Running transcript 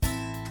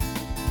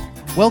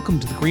Welcome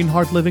to the Green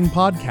Heart Living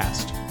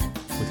Podcast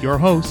with your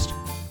host,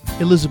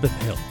 Elizabeth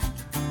Hill.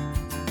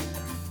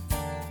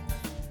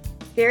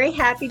 Very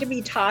happy to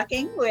be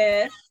talking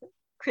with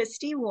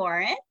Kristie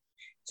Warren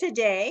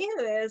today,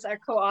 who is our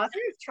co-author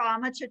of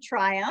Trauma to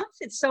Triumph.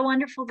 It's so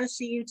wonderful to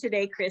see you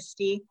today,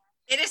 Kristie.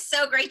 It is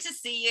so great to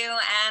see you,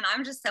 and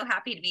I'm just so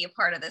happy to be a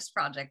part of this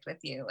project with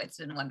you. It's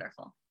been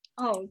wonderful.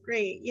 Oh,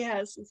 great.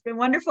 Yes, it's been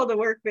wonderful to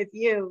work with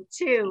you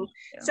too.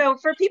 You. So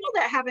for people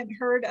that haven't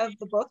heard of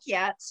the book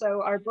yet,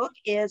 so our book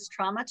is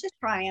Trauma to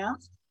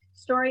Triumph,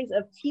 Stories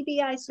of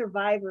TBI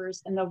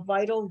Survivors and the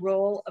Vital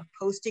Role of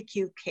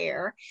Post-Acute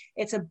Care.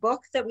 It's a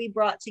book that we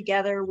brought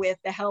together with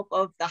the help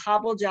of the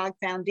Hobble Jog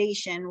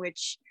Foundation,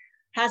 which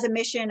has a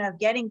mission of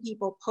getting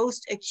people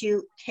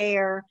post-acute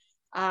care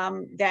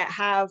that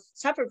have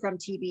suffered from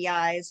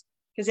TBIs.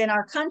 Because in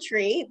our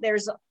country,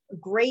 there's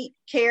great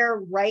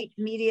care right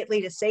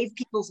immediately to save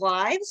people's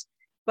lives.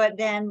 But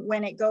then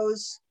when it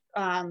goes,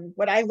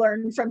 what I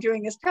learned from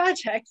doing this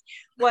project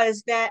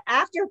was that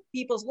after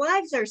people's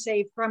lives are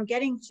saved, from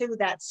getting to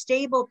that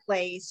stable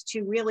place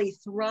to really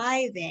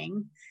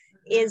thriving,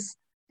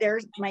 there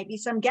might be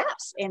some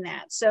gaps in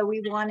that. So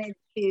we wanted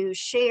to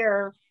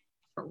share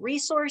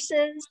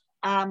resources,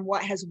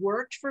 what has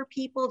worked for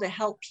people to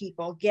help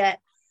people get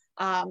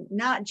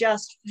not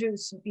just to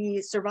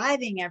be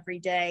surviving every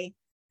day,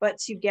 but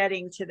to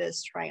getting to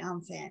this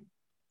triumphant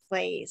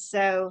place.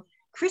 So,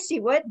 Kristie,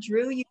 what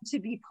drew you to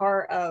be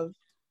part of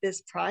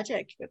this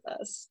project with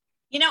us?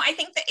 You know, I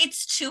think that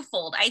it's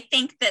twofold. I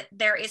think that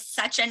there is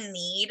such a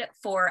need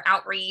for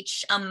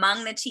outreach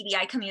among the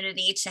TBI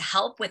community to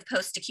help with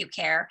post-acute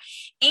care.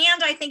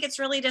 And I think it's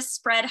really to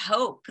spread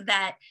hope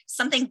that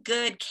something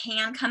good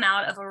can come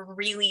out of a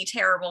really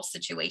terrible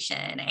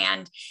situation.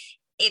 And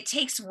it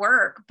takes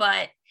work,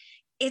 but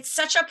it's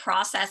such a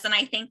process. And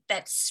I think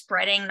that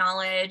spreading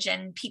knowledge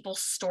and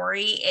people's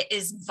story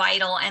is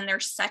vital, and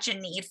there's such a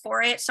need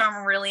for it. So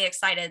I'm really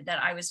excited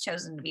that I was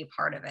chosen to be a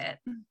part of it.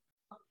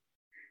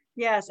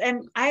 Yes,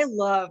 and I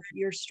love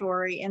your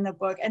story in the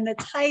book. And the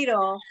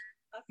title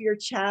of your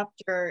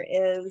chapter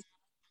is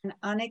An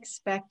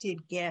Unexpected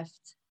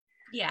Gift.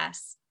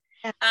 Yes.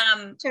 Share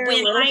a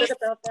little bit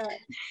about that.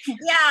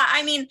 Yeah,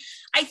 I mean,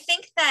 I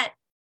think that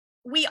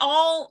we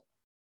all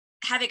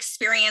have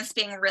experienced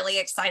being really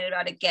excited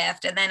about a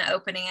gift and then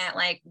opening it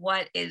like,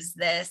 what is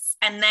this?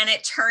 And then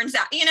it turns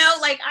out,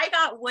 like I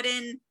got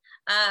wooden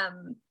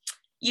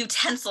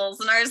utensils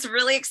and I was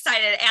really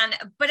excited.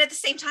 But at the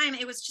same time,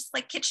 it was just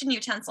like kitchen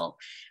utensil.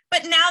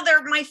 But now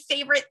they're my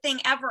favorite thing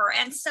ever.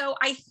 And so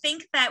I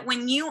think that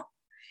when you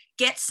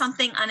get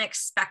something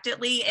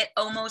unexpectedly, it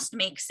almost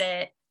makes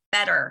it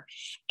better.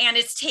 And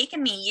it's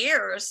taken me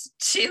years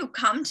to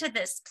come to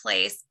this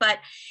place, but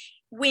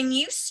when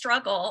you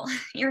struggle,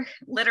 you're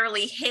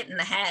literally hit in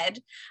the head,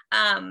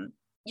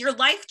 your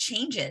life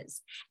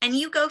changes and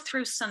you go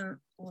through some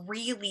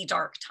really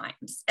dark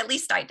times. At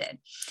least I did.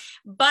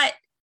 But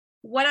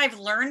what I've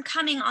learned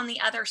coming on the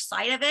other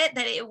side of it,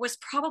 that it was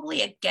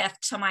probably a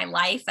gift to my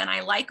life. And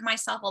I like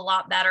myself a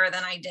lot better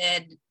than I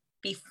did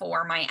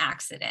before my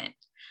accident.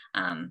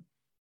 I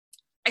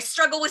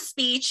struggle with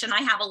speech and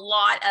I have a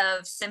lot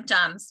of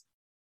symptoms.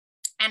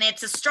 And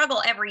it's a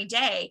struggle every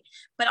day,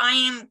 but I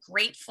am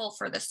grateful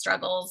for the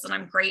struggles, and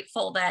I'm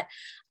grateful that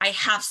I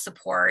have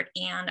support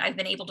and I've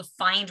been able to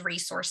find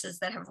resources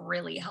that have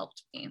really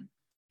helped me.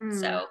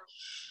 So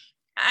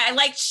I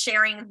liked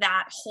sharing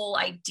that whole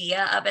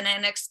idea of an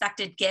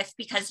unexpected gift,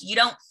 because you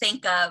don't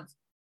think of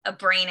a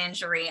brain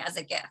injury as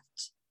a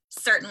gift.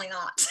 Certainly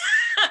not.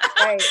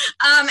 Right.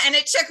 And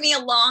it took me a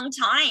long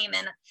time.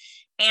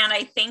 And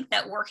I think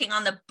that working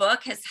on the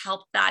book has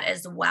helped that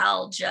as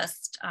well,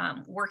 just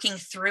working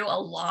through a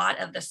lot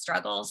of the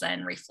struggles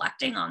and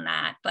reflecting on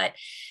that. But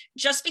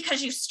just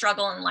because you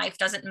struggle in life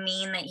doesn't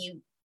mean that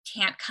you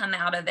can't come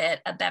out of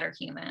it a better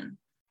human.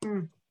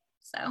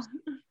 So.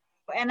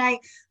 And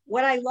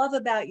what I love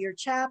about your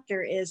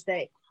chapter is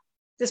that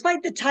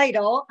despite the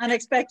title,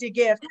 Unexpected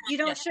Gift, you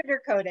don't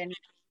sugarcoat anything.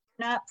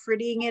 You're not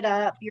prettying it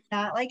up. You're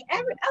not like,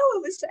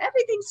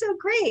 everything's so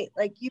great.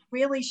 Like, you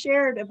really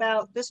shared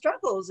about the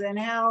struggles and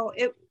how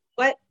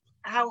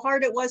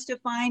hard it was to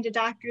find a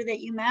doctor that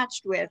you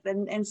matched with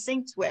and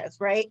synced with,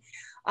 right?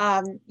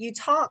 You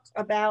talk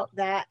about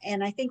that.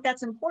 And I think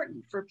that's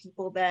important for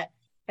people that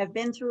have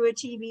been through a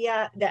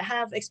TBI, that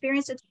have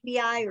experienced a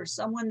TBI, or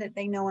someone that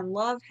they know and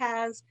love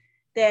has,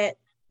 that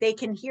they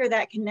can hear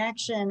that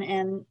connection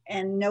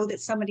and know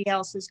that somebody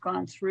else has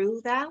gone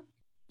through that.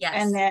 Yes.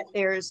 And that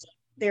there is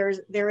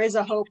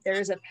a hope, there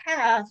is a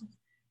path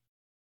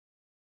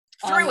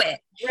through it,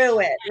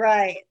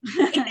 right?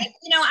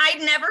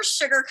 I'd never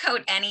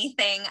sugarcoat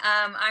anything.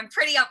 I'm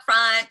pretty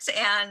upfront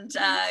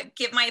and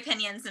give my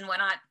opinions and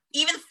whatnot,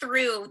 even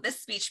through the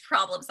speech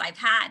problems I've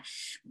had.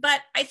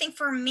 But I think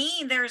for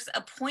me, there's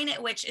a point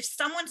at which if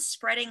someone's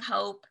spreading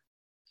hope,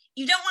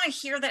 you don't want to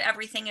hear that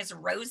everything is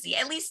rosy.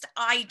 At least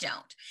I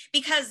don't,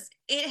 because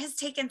it has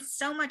taken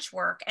so much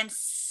work and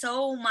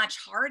so much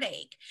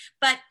heartache.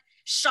 But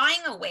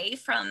shying away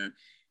from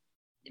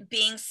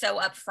being so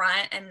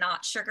upfront and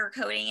not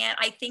sugarcoating it,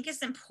 I think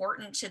is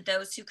important to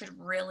those who could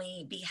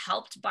really be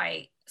helped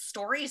by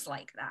stories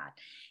like that.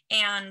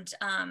 And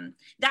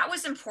that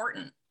was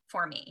important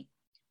for me.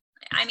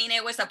 I mean,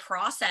 it was a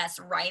process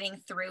writing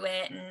through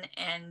it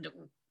and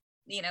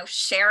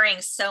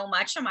sharing so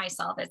much of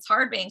myself. It's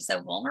hard being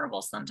so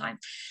vulnerable sometimes,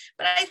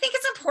 but I think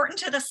it's important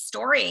to the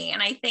story.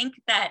 And I think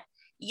that,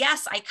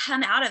 yes, I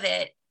come out of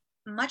it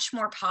much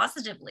more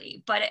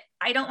positively, but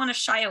I don't want to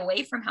shy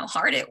away from how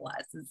hard it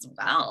was as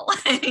well.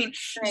 I mean,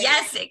 right.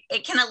 Yes,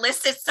 it can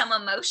elicit some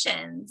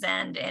emotions,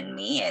 and in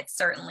me, it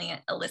certainly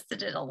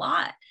elicited a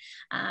lot.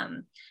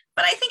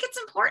 But I think it's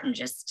important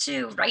just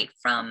to write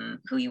from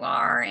who you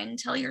are and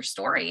tell your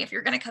story. If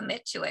you're going to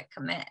commit to it,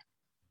 commit.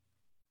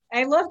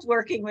 I loved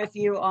working with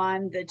you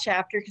on the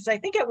chapter, because I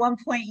think at one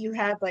point you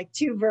had like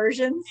 2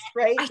 versions,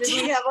 right?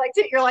 Did we have like,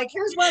 you're like,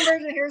 here's one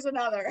version, here's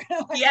another.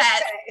 Like,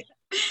 yes. Okay.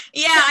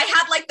 Yeah, I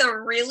had like the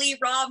really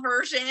raw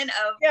version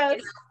of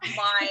yes.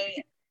 My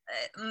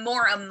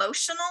more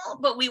emotional,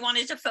 but we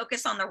wanted to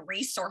focus on the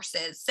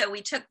resources. So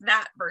we took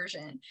that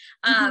version.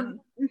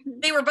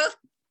 They were both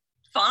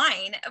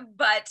fine,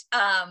 but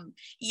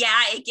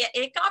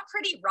it got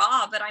pretty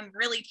raw, but I'm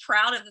really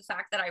proud of the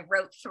fact that I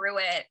wrote through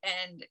it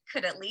and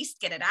could at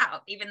least get it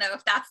out, even though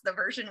if that's the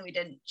version we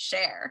didn't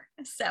share.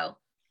 So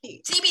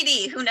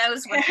TBD, who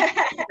knows what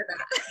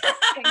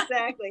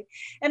exactly.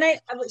 And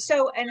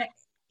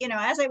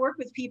as I work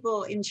with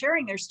people in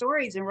sharing their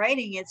stories and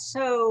writing,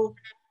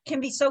 can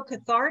be so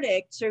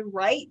cathartic to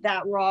write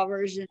that raw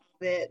version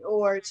of it,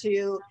 or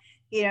to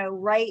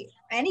write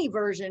any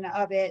version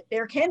of it.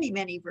 There can be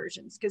many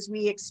versions because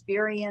we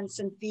experience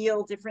and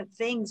feel different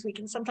things. We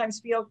can sometimes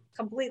feel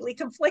completely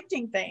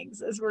conflicting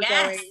things as we're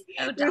going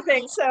through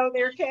things. So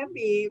there can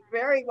be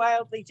very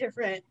wildly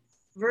different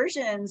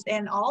versions,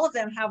 and all of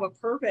them have a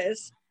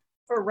purpose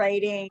for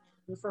writing,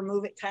 for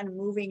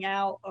moving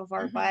out of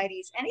our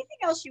bodies. Anything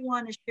else you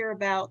want to share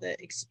about the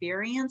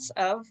experience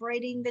of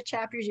writing the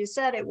chapters? You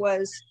said it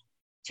was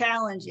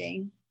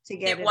challenging to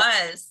get it. It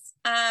was.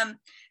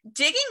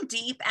 Digging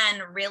deep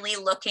and really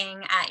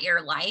looking at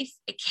your life,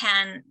 it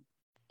can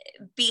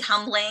be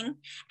humbling,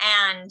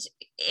 and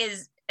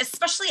is,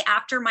 especially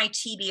after my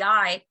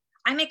TBI,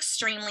 I'm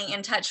extremely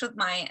in touch with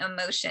my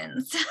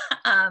emotions.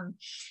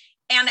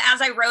 And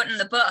as I wrote in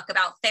the book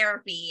about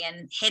therapy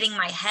and hitting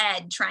my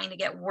head, trying to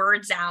get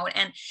words out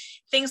and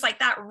things like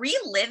that,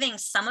 reliving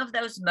some of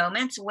those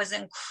moments was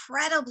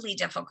incredibly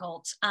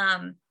difficult,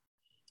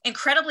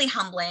 incredibly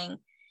humbling,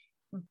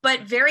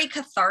 but very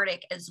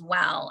cathartic as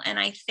well. And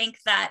I think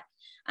that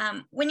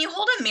when you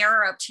hold a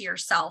mirror up to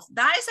yourself,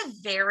 that is a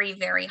very,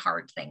 very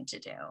hard thing to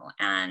do.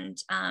 And,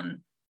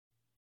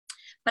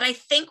 but I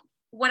think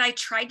what I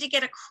tried to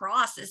get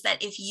across is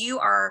that if you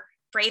are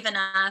brave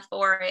enough,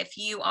 or if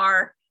you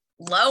are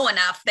low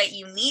enough that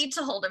you need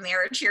to hold a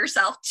mirror to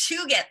yourself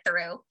to get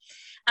through,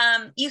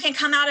 you can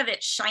come out of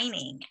it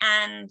shining.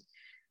 And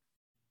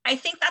I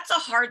think that's a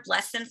hard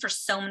lesson for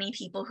so many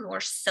people who are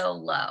so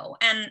low.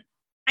 And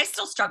I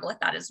still struggle with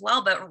that as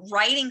well, but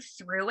writing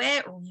through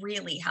it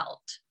really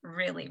helped,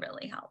 really,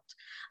 really helped.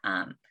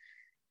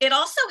 It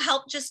also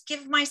helped just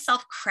give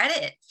myself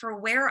credit for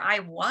where I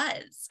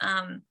was.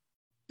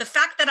 The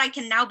fact that I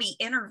can now be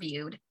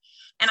interviewed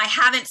and I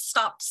haven't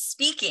stopped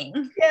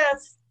speaking.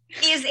 Yes.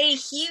 Is a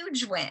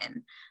huge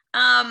win.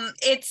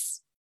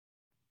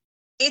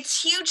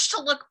 It's huge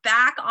to look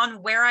back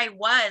on where I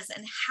was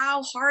and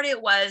how hard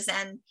it was,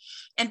 and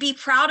be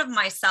proud of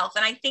myself.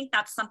 And I think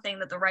that's something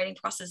that the writing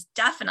process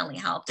definitely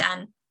helped.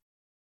 And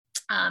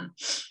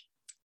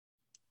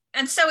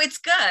so it's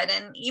good.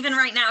 And even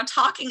right now,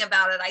 talking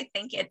about it, I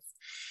think it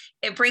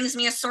brings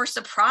me a source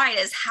of pride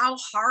as how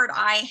hard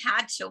I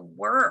had to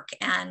work,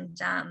 and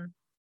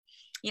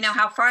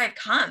how far I've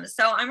come.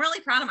 So I'm really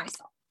proud of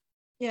myself.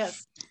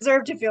 Yes,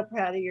 deserve to feel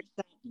proud of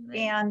yourself. Right.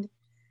 And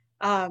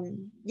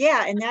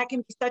and that can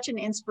be such an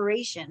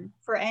inspiration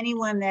for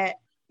anyone that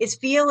is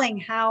feeling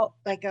how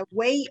like a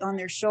weight on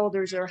their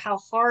shoulders, or how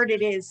hard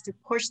it is to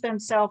push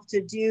themselves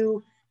to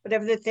do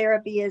whatever the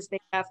therapy is they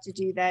have to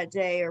do that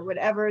day, or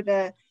whatever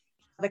the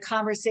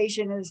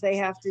conversation is they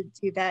have to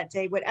do that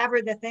day,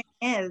 whatever the thing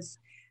is,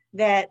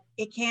 that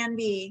it can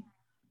be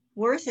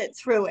worth it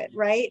through it,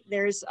 right?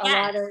 There's a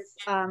lot of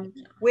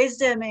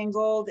wisdom and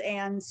gold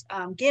and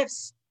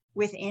gifts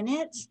within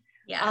it.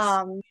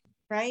 Yes.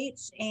 Right.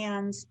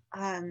 And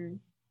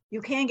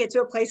you can get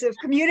to a place of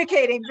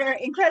communicating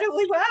very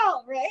incredibly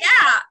well, right?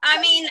 Yeah.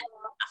 I mean,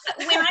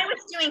 when I was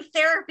doing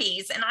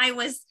therapies and I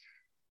was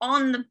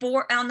on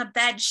the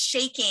bed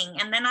shaking,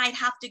 and then I'd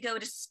have to go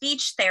to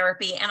speech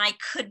therapy and I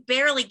could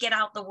barely get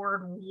out the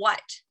word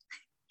what.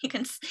 You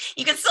can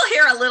still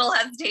hear a little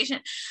hesitation.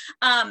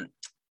 And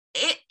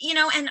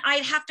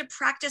I'd have to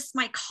practice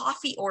my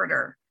coffee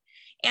order,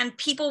 and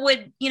people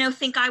would,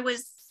 think I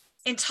was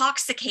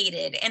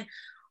intoxicated, and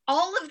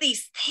all of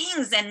these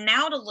things. And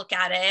now to look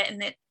at it,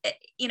 and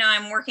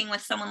I'm working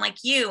with someone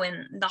like you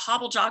and the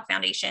Hobble Jog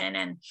Foundation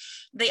and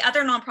the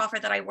other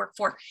nonprofit that I work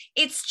for.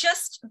 It's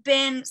just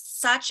been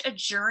such a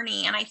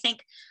journey. And I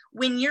think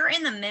when you're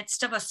in the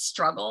midst of a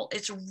struggle,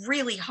 it's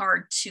really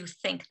hard to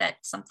think that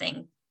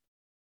something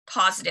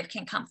positive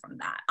can come from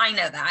that. I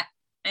know that.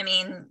 I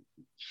mean,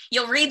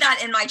 you'll read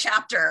that in my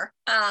chapter.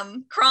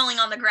 Crawling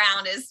on the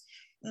ground is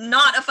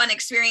not a fun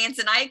experience.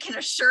 And I can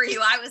assure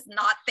you, I was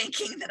not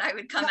thinking that I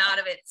would come out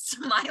of it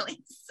smiling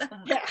so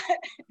much.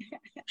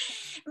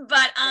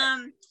 But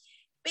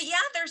yeah,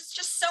 there's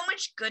just so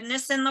much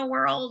goodness in the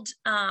world.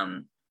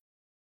 And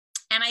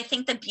I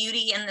think the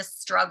beauty in the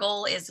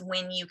struggle is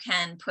when you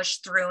can push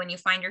through and you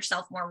find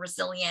yourself more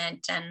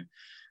resilient and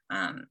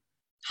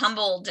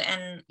humbled,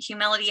 and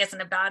humility isn't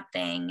a bad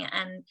thing.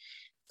 And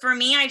for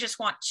me, I just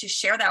want to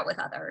share that with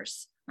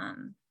others.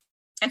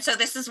 And so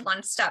this is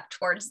one step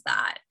towards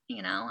that,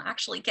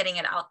 actually getting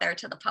it out there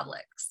to the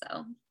public.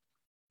 So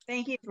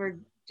thank you for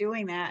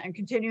doing that and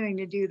continuing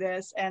to do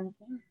this. And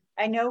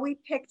I know we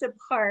picked a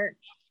part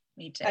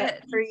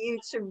for you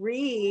to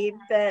read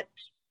that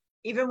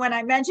even when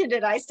I mentioned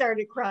it, I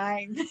started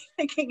crying,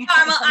 thinking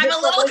I'm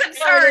a little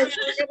concerned.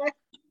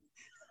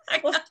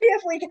 We'll see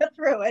if we get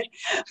through it.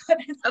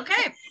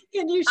 Okay.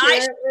 Can you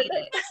share it with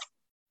us?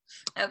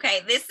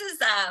 Okay, this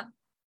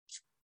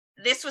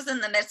was in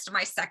the midst of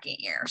my second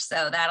year,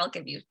 so that'll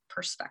give you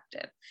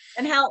perspective.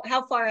 And how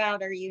far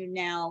out are you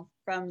now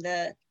from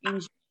the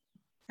injury?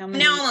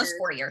 Now almost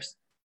 4 years.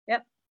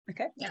 Yep.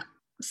 Okay. Yeah.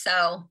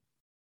 So,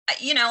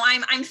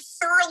 I'm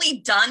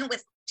thoroughly done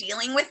with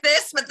dealing with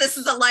this, but this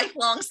is a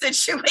lifelong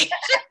situation.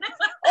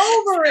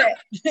 Over it.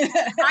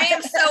 I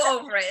am so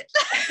over it.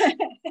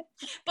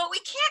 But we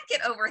can't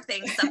get over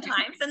things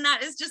sometimes, and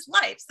that is just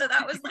life. So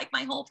that was like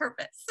my whole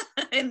purpose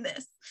in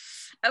this.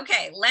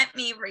 Okay, let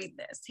me read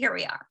this. Here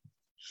we are.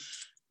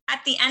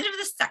 At the end of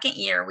the second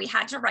year, we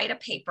had to write a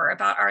paper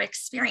about our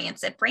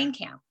experience at Brain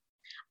Camp.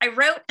 I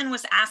wrote and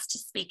was asked to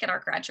speak at our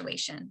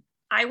graduation.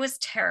 I was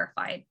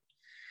terrified.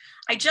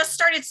 I just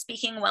started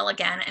speaking well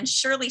again, and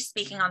surely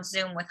speaking on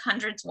Zoom with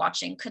hundreds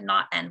watching could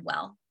not end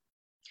well.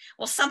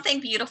 Well, something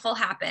beautiful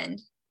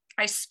happened.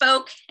 I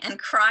spoke and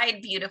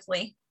cried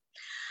beautifully.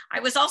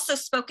 I was also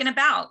spoken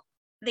about.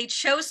 They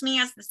chose me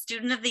as the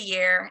student of the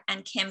year,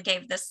 and Kim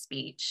gave this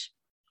speech.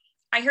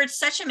 I heard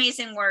such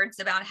amazing words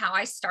about how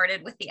I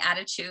started with the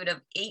attitude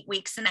of 8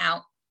 weeks and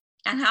out,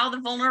 and how the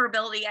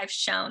vulnerability I've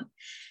shown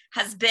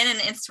has been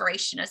an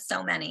inspiration to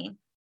so many.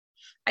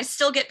 I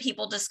still get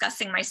people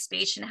discussing my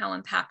speech and how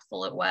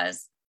impactful it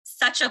was.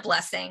 Such a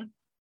blessing.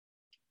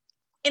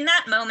 In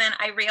that moment,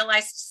 I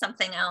realized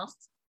something else.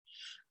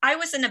 I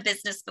was in a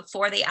business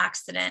before the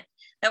accident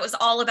that was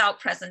all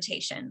about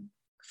presentation.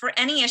 For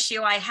any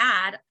issue I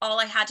had, all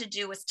I had to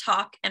do was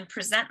talk and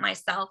present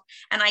myself,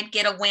 and I'd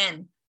get a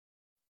win.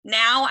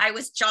 Now I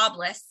was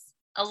jobless,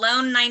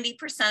 alone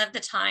 90% of the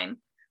time,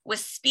 with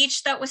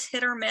speech that was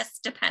hit or miss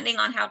depending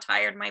on how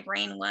tired my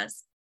brain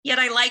was. Yet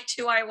I liked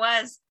who I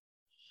was.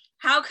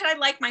 How could I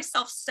like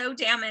myself so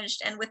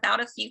damaged and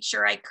without a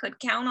future I could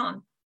count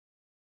on?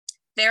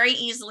 Very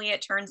easily,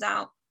 it turns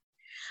out.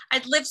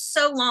 I'd lived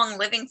so long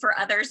living for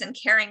others and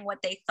caring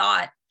what they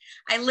thought.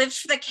 I lived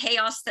for the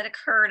chaos that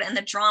occurred and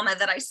the drama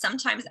that I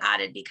sometimes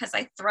added because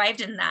I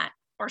thrived in that,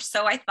 or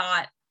so I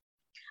thought.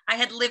 I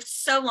had lived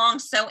so long,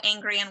 so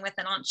angry and with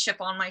an chip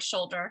on my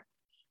shoulder.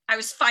 I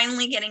was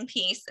finally getting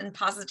peace and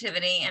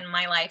positivity in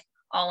my life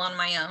all on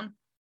my own.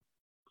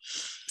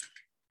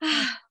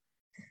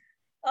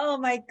 Oh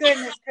my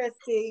goodness,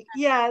 Kristie.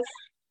 Yes.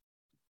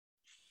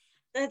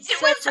 That's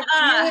such a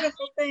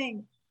beautiful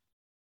thing.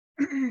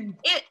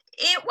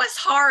 It was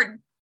hard.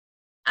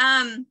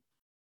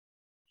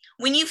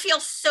 When you feel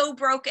so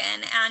broken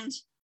and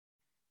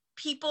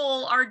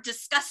people are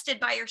disgusted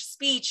by your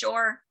speech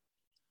or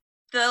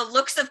the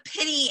looks of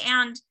pity,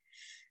 and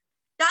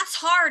that's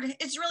hard.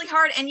 It's really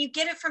hard. And you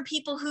get it from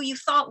people who you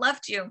thought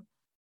loved you.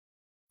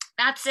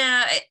 That's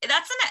a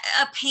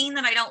pain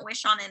that I don't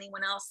wish on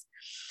anyone else.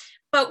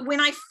 But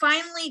when I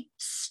finally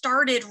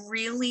started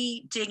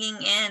really digging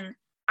in,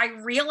 I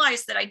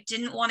realized that I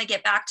didn't want to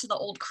get back to the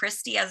old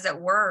Kristie, as it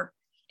were.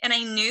 And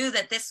I knew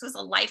that this was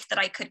a life that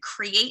I could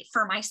create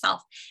for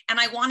myself. And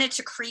I wanted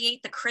to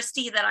create the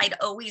Kristie that I'd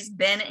always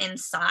been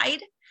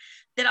inside,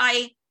 that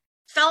I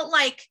felt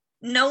like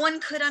no one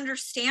could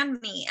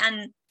understand me.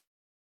 And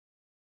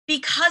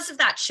because of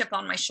that chip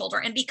on my shoulder,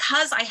 and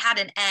because I had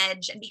an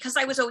edge, and because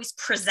I was always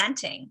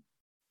presenting.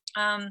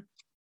 And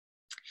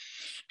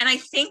I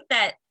think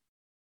that,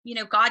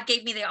 God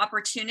gave me the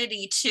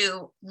opportunity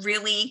to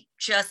really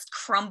just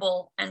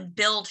crumble and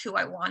build who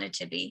I wanted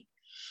to be.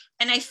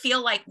 And I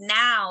feel like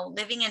now,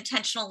 living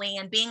intentionally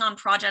and being on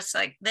projects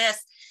like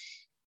this,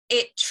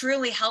 it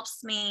truly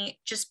helps me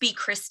just be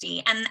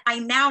Kristie. And I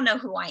now know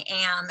who I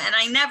am, and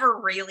I never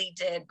really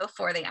did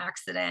before the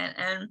accident.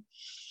 And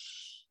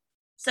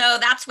so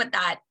that's what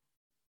that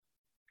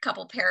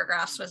couple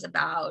paragraphs was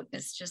about.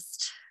 It's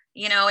just,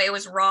 it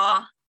was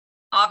raw.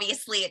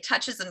 Obviously, it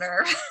touches a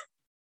nerve.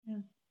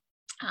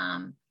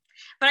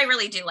 But I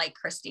really do like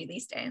Kristie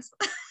these days.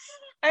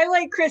 I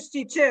like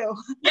Kristie too.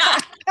 Yeah.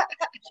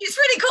 She's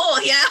pretty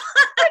cool, you know?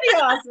 Pretty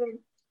awesome.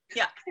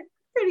 Yeah.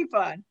 Pretty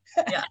fun.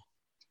 Yeah.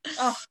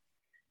 Oh,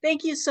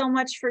 thank you so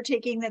much for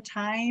taking the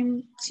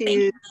time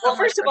to, well,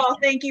 first of all,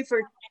 thank you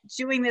for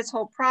doing this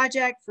whole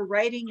project, for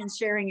writing and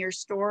sharing your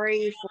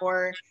story,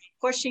 for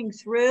pushing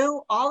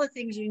through all the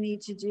things you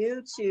need to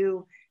do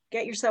to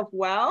get yourself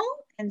well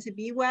and to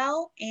be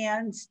well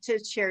and to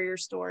share your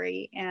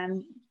story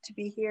and to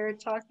be here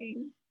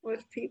talking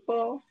with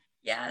people.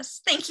 Yes.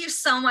 Thank you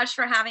so much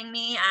for having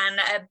me. And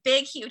a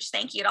big, huge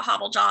thank you to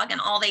Hobble Jog and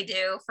all they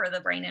do for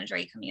the brain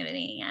injury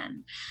community.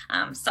 And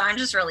so I'm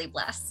just really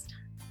blessed.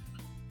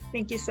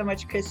 Thank you so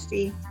much,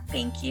 Kristie.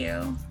 Thank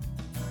you.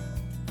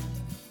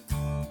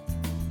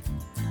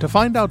 To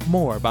find out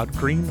more about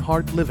Green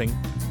Heart Living,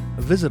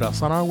 visit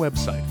us on our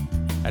website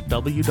at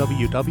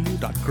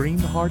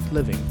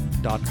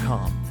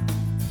www.greenheartliving.com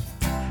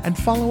and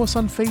follow us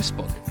on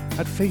Facebook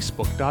at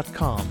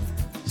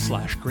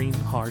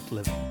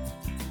facebook.com/greenheartliving.